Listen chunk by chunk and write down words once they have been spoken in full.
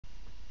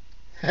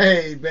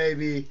Hey,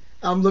 baby,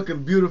 I'm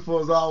looking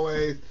beautiful as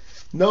always.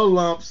 No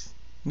lumps,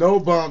 no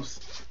bumps,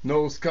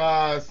 no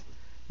scars,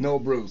 no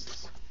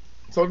bruises.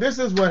 So this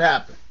is what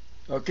happened.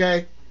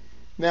 Okay?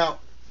 Now,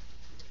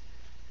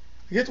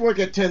 I get to work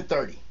at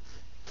 10:30.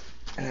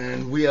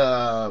 And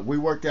we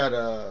worked out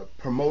a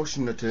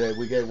promotion today.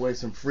 We gave away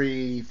some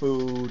free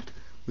food.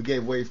 We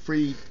gave away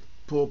free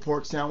pulled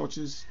pork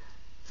sandwiches,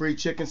 free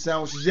chicken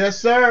sandwiches. Yes,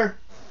 sir.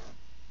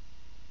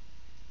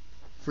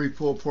 Free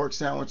pulled pork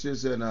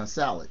sandwiches and a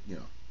salad,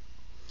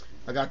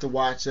 I got to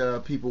watch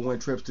people win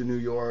trips to New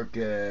York.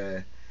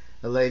 A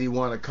lady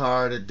won a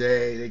car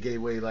today. They gave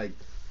away like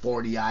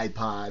 40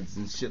 iPods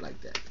and shit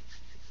like that.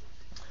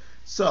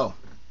 So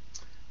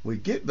we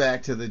get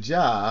back to the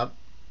job.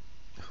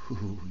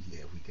 Ooh,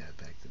 yeah, we got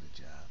back to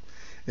the job.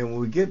 And when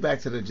we get back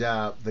to the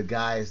job, the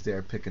guy is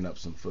there picking up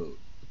some food.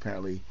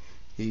 Apparently,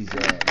 he's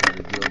got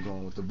a deal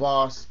going with the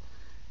boss,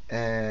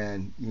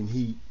 and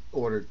he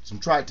ordered some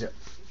tri-tip.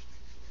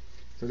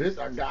 So this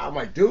guy, I'm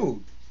like,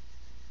 dude,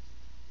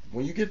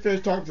 when you get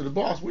finished talking to the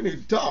boss, we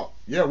need to talk.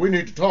 Yeah, we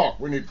need to talk.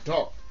 We need to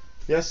talk.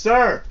 Yes,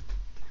 sir.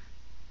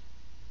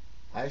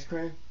 Ice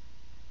cream?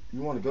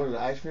 You want to go to the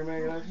ice cream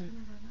man?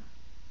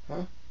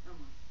 Huh?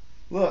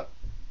 Look,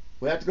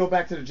 we have to go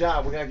back to the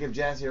job. We got to give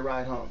Jazzy a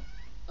ride home.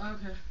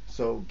 Okay.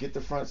 So get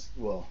the front.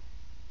 Well,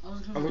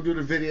 I'm going to do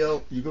the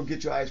video. You go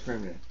get your ice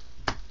cream then.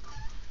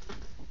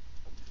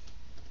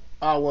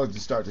 I was to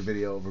start the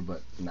video over,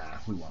 but nah,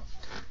 we won't.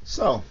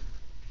 So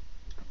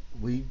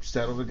we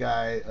settle the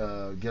guy,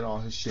 get all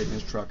his shit in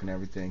his truck and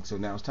everything. So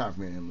now it's time for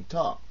me and him to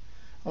talk.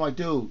 I'm like,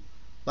 dude,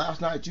 last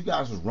night you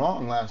guys was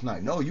wrong last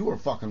night. No, you were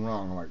fucking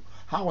wrong. I'm like,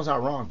 how was I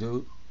wrong,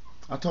 dude?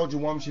 I told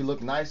your woman she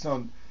looked nice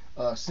on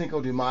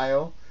Cinco de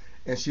Mayo,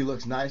 and she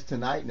looks nice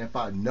tonight. And if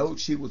I knowed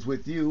she was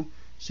with you,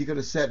 she could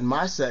have sat in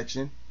my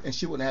section, and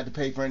she wouldn't have had to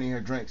pay for any of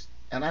her drinks.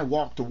 And I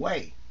walked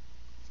away.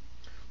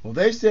 Well,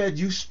 they said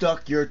you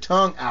stuck your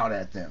tongue out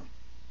at them.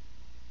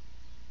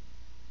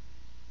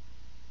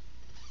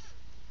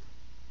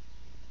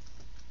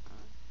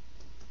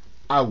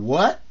 I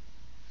what?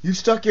 You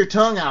stuck your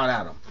tongue out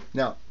at them.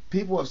 Now,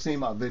 people have seen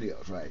my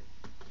videos, right?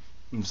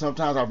 And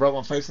sometimes I rub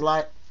my face a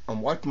lot.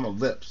 I'm wiping my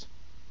lips.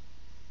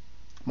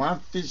 My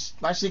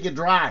shit get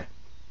dry.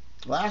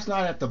 Last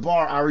night at the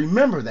bar, I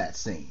remember that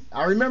scene.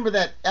 I remember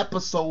that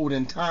episode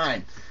in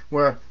time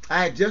where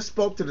I had just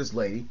spoke to this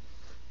lady.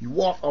 You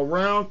walk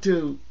around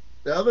to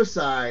the other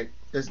side.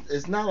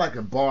 It's not like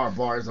a bar.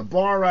 It's a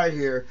bar right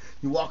here.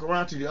 You walk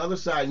around to the other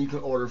side and you can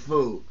order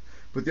food.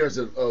 But there's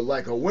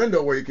like a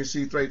window where you can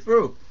see straight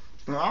through.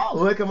 And I'll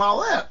lick at my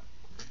lip.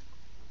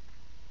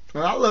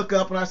 And I look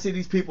up and I see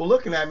these people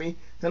looking at me.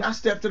 Then I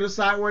step to the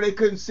side where they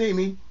couldn't see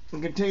me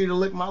and continue to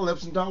lick my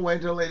lips until I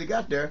waited until the lady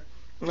got there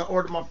and I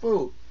ordered my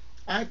food.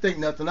 I didn't think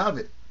nothing of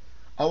it.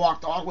 I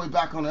walked all the way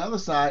back on the other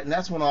side, and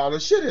that's when all the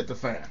shit hit the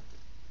fan.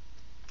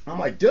 I'm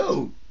like,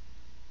 dude.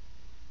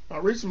 I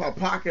reached in my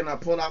pocket and I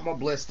pulled out my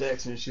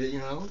Blistex and shit,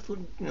 put,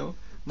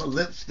 my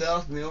lip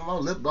stuff, my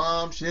lip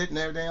balm shit and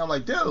everything. I'm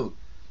like, dude,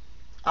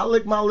 I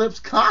lick my lips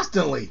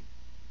constantly.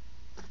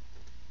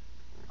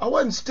 I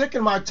wasn't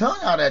sticking my tongue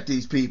out at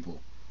these people.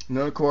 And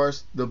then, of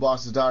course, the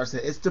boss's daughter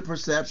said, it's the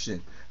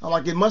perception. I'm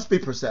like, it must be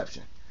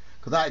perception.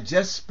 Because I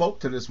just spoke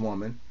to this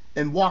woman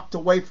and walked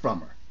away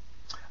from her.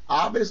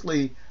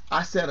 Obviously,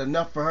 I said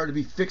enough for her to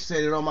be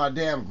fixated on my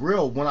damn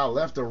grill when I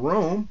left the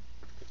room.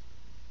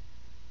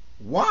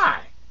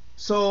 Why?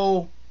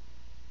 So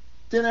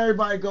then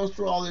everybody goes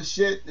through all this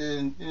shit,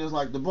 and it's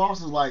like the boss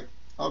is like,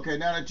 okay,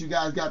 now that you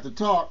guys got to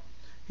talk,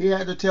 he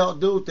had to tell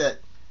dude that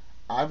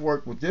I've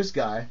worked with this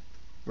guy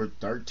for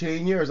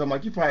 13 years. I'm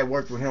like, you probably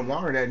worked with him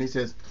longer than that. And he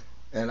says,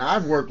 and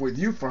I've worked with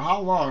you for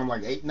how long? I'm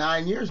like, 8,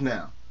 9 years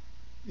now.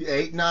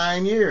 8,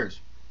 9 years.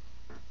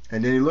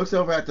 And then he looks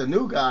over at the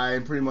new guy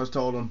and pretty much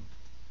told him,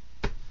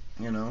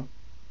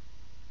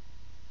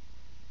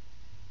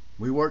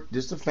 we work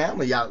just a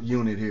family out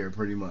unit here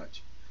pretty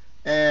much.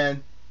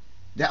 And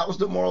that was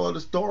the moral of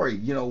the story.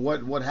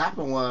 What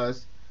happened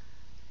was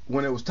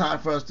when it was time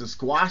for us to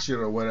squash it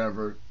or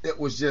whatever, it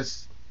was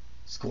just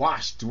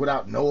squashed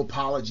without no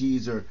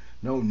apologies or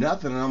no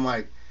nothing. And I'm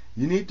like,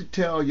 you need to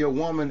tell your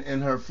woman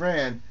and her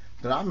friend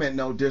that I meant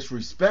no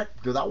disrespect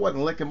because I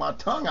wasn't licking my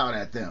tongue out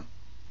at them.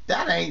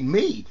 That ain't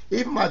me.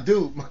 Even my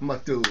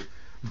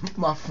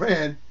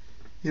friend,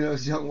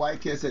 this young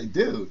white kid said,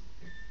 dude,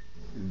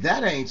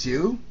 that ain't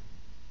you.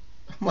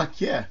 I'm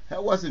like, yeah,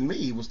 that wasn't me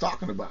he was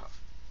talking about.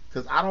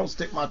 Because I don't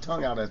stick my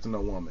tongue out at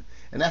no woman.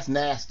 And that's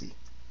nasty.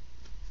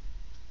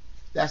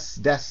 That's,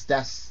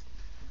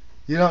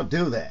 you don't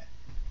do that.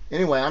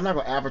 Anyway, I'm not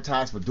going to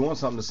advertise for doing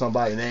something to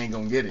somebody and they ain't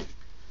going to get it.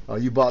 Oh,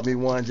 you bought me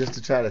one just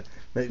to try to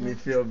make me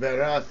feel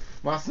better.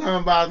 My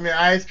son bought me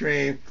ice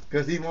cream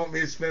because he want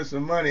me to spend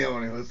some money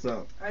on it or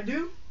something. I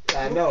do?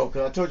 I know,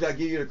 because I told you I'd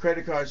give you the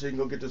credit card so you can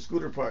go get the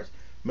scooter parts.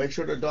 Make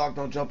sure the dog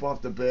don't jump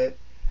off the bed.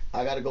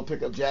 I got to go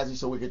pick up Jazzy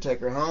so we can take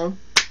her home.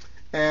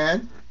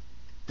 And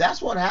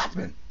that's what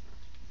happened.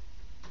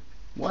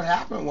 What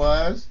happened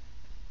was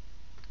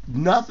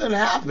nothing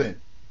happened.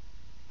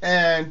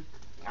 And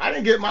I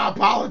didn't get my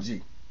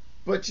apology.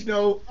 But you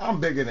know, I'm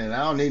bigger than that.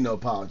 I don't need no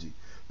apology.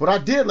 But I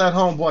did let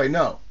homeboy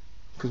know,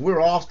 because we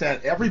were all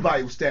standing,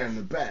 everybody was standing in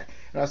the back.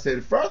 And I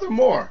said,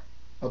 furthermore,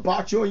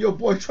 about you and your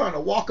boy trying to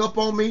walk up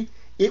on me,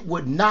 it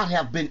would not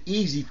have been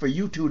easy for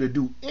you two to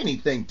do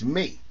anything to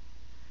me.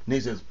 And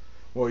he says,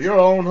 well, your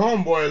own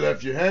homeboy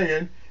left you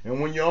hanging, and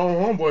when your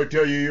own homeboy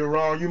tell you you're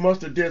wrong, you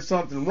must have did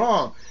something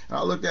wrong. And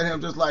I looked at him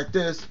just like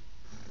this.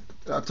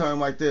 I turned him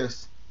like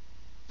this.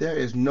 There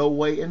is no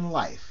way in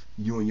life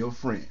you and your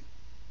friend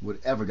would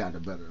ever got the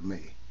better of me.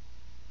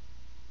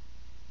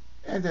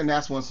 And then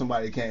that's when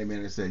somebody came in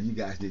and said, you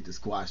guys need to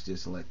squash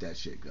this and let that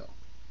shit go.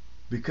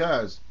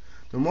 Because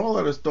the moral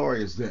of the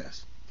story is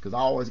this. Because I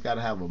always got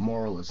to have a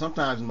moral. And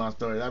sometimes in my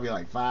stories, I'll be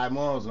like 5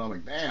 morals. And I'm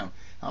like, damn,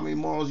 how many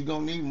morals you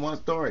going to need in one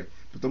story?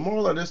 But the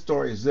moral of this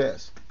story is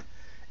this.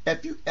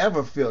 If you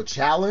ever feel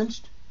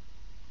challenged,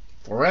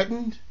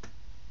 threatened,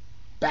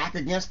 back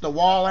against the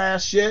wall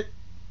ass shit,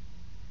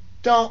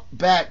 don't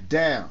back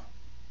down.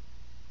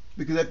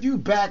 Because if you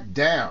back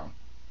down,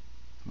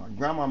 my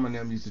grandmama and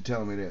them used to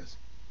tell me this.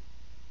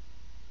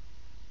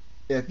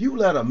 If you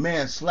let a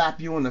man slap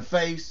you in the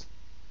face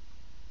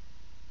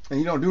and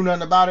you don't do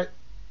nothing about it,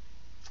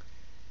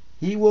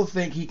 he will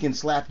think he can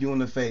slap you in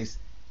the face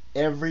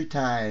every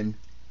time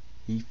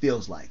he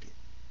feels like it.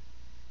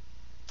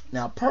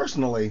 Now,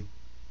 personally,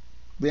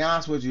 to be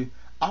honest with you,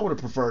 I would have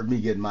preferred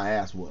me getting my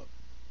ass whooped.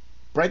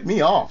 Break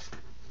me off.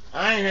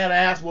 I ain't had an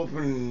ass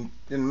whooping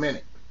in a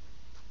minute.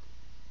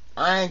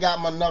 I ain't got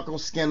my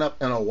knuckles skinned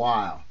up in a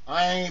while.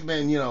 I ain't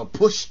been,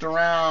 pushed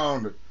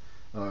around,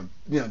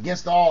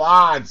 against all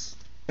odds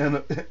in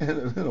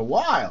a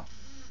while.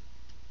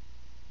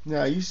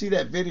 Now, you see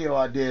that video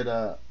I did,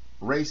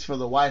 Race for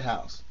the White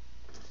House.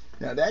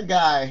 Now, that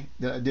guy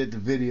that I did the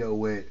video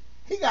with,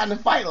 he got in a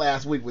fight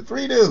last week with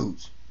 3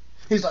 dudes.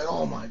 He's like,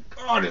 oh my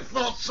God, it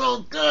felt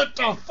so good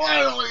to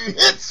finally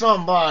hit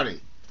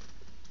somebody.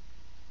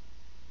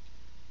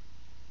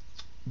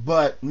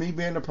 But me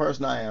being the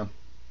person I am,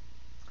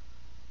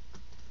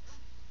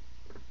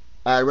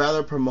 I'd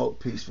rather promote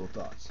peaceful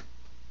thoughts.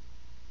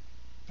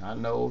 I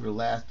know over the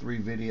last 3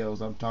 videos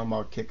I'm talking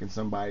about kicking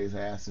somebody's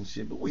ass and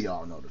shit, but we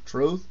all know the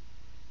truth.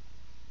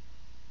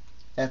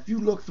 If you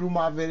look through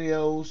my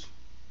videos,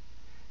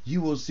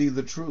 you will see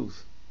the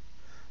truth.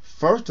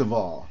 First of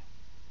all,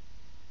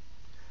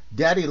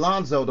 Daddy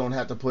Lonzo don't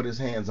have to put his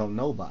hands on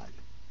nobody.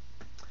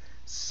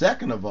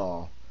 Second of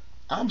all,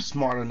 I'm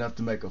smart enough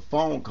to make a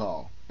phone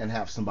call and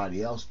have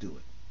somebody else do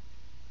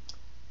it.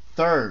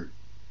 Third,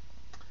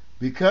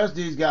 because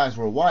these guys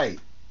were white,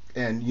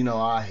 and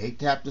I hate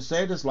to have to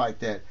say this like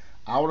that,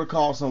 I would have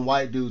called some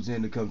white dudes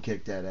in to come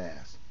kick that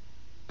ass.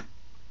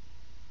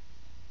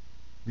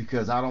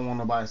 Because I don't want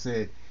nobody to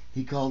say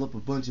he called up a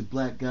bunch of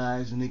black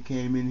guys and they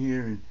came in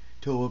here and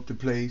tore up the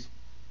place.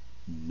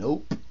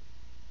 Nope.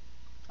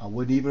 I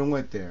wouldn't even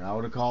went there. I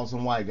would have called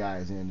some white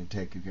guys in to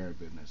take care of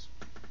business.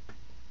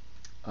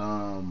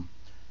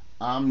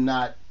 I'm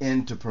not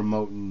into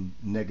promoting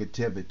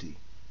negativity.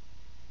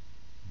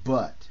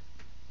 But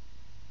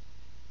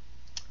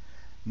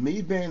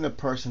me being the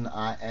person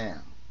I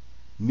am,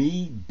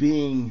 me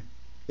being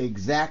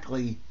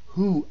exactly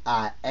who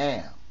I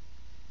am,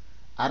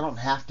 I don't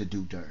have to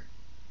do dirt.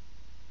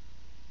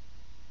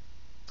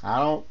 I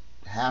don't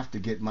have to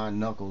get my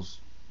knuckles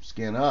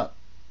skinned up.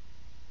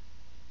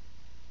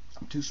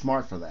 I'm too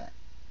smart for that.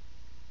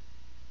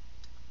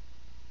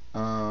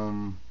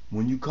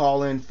 When you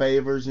call in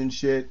favors and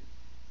shit,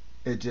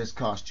 it just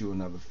costs you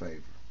another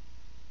favor.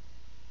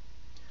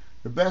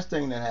 The best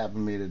thing that happened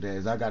to me today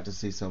is I got to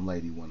see some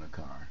lady win a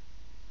car.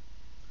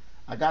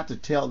 I got to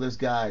tell this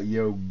guy,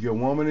 your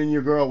woman and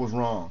your girl was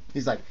wrong.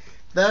 He's like,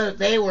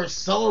 they were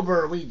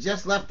sober. We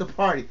just left the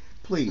party.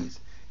 Please,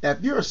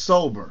 if you're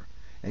sober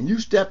and you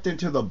stepped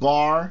into the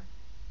bar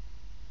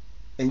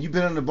and you've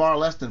been in the bar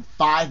less than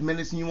 5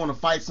 minutes and you want to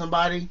fight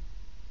somebody,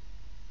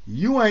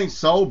 you ain't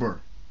sober.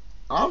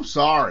 I'm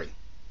sorry.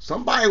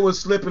 Somebody was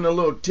slipping a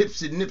little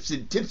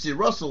tipsy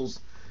Russells.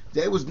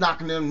 They was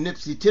knocking them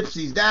nipsy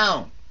tipsies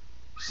down.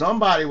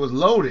 Somebody was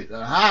loaded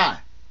or high,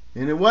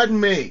 and it wasn't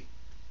me.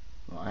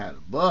 Well, I had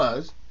a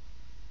buzz.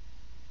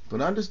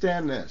 But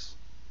understand this.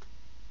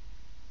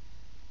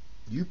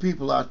 You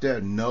people out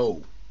there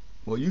know.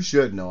 Well, you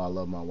should know I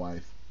love my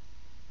wife.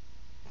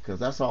 Because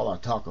that's all I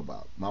talk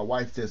about. My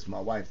wife this,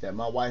 my wife that.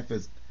 My wife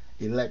is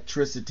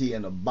electricity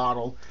in a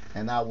bottle,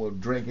 and I will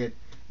drink it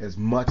as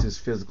much as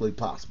physically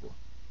possible.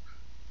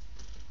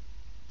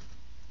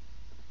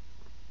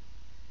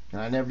 And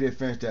I never did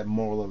finish that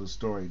moral of the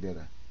story, did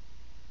I?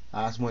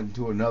 I just went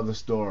into another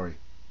story.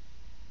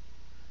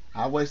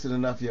 I wasted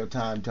enough of your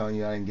time telling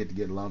you I didn't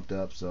get lumped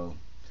up, so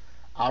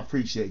I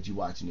appreciate you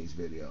watching these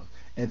videos.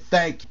 And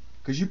thank you,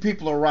 because you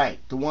people are right.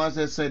 The ones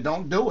that say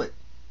don't do it.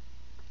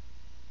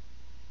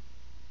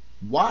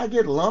 Why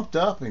get lumped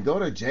up and go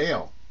to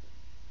jail?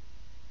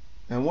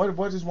 And what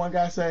does one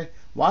guy say?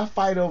 Why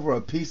fight over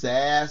a piece of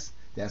ass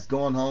that's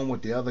going home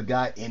with the other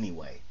guy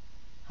anyway?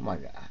 I'm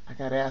like, I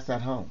got ass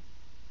at home.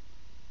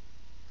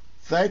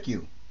 Thank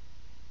you.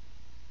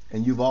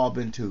 And you've all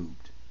been tubed.